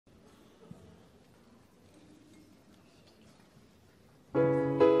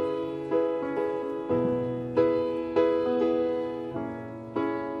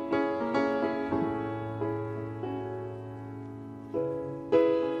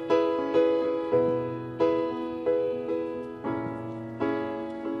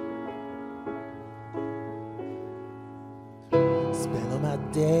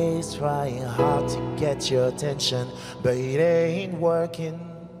days trying hard to get your attention, but it ain't working.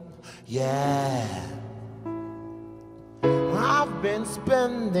 Yeah, I've been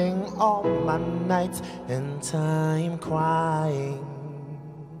spending all my nights and time crying.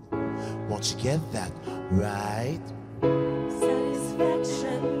 Won't you get that right?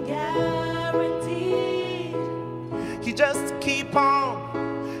 Satisfaction guaranteed. You just keep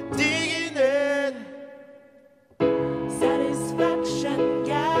on digging in. Satisfaction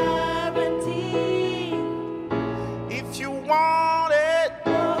guaranteed. If you want it,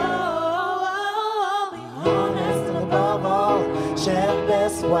 be honest and above all, share the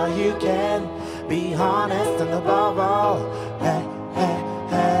best while you can. Be honest and above all, hey, hey,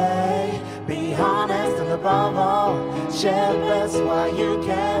 hey. Be honest and above all, share the best while you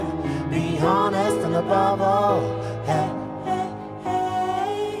can. Be honest and above all, hey, hey,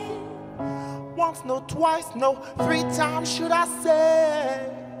 hey. Once, no twice, no 3 times should I say.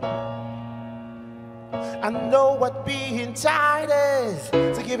 I know what being tired is.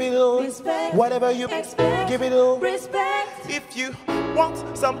 So give it all, respect, whatever you expect, give it all, respect. if you want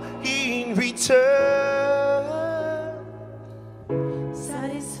some in return.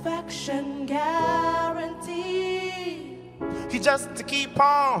 Satisfaction guaranteed. You just to keep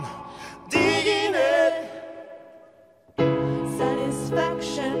on digging it.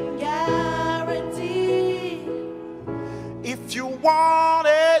 Satisfaction guaranteed. If you want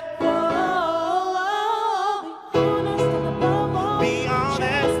it, Be honest and above all, be honest,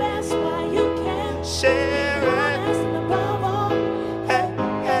 share the best while you can. share Be it. honest and above all, Hey,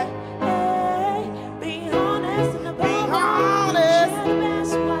 hey, hey. Be honest and above all, honest. share the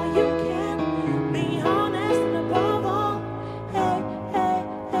best while you can. Be honest and above all, hey, hey,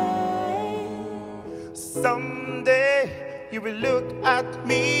 hey. Someday you will look at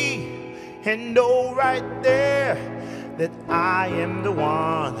me and know right there that I am the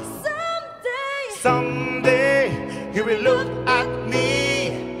one. Someday you will look at me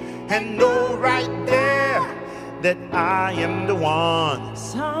and know right there that I am the one.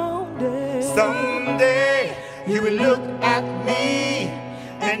 Someday you will look at me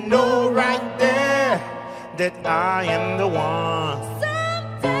and know right there that I am the one.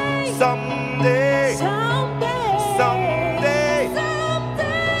 Someday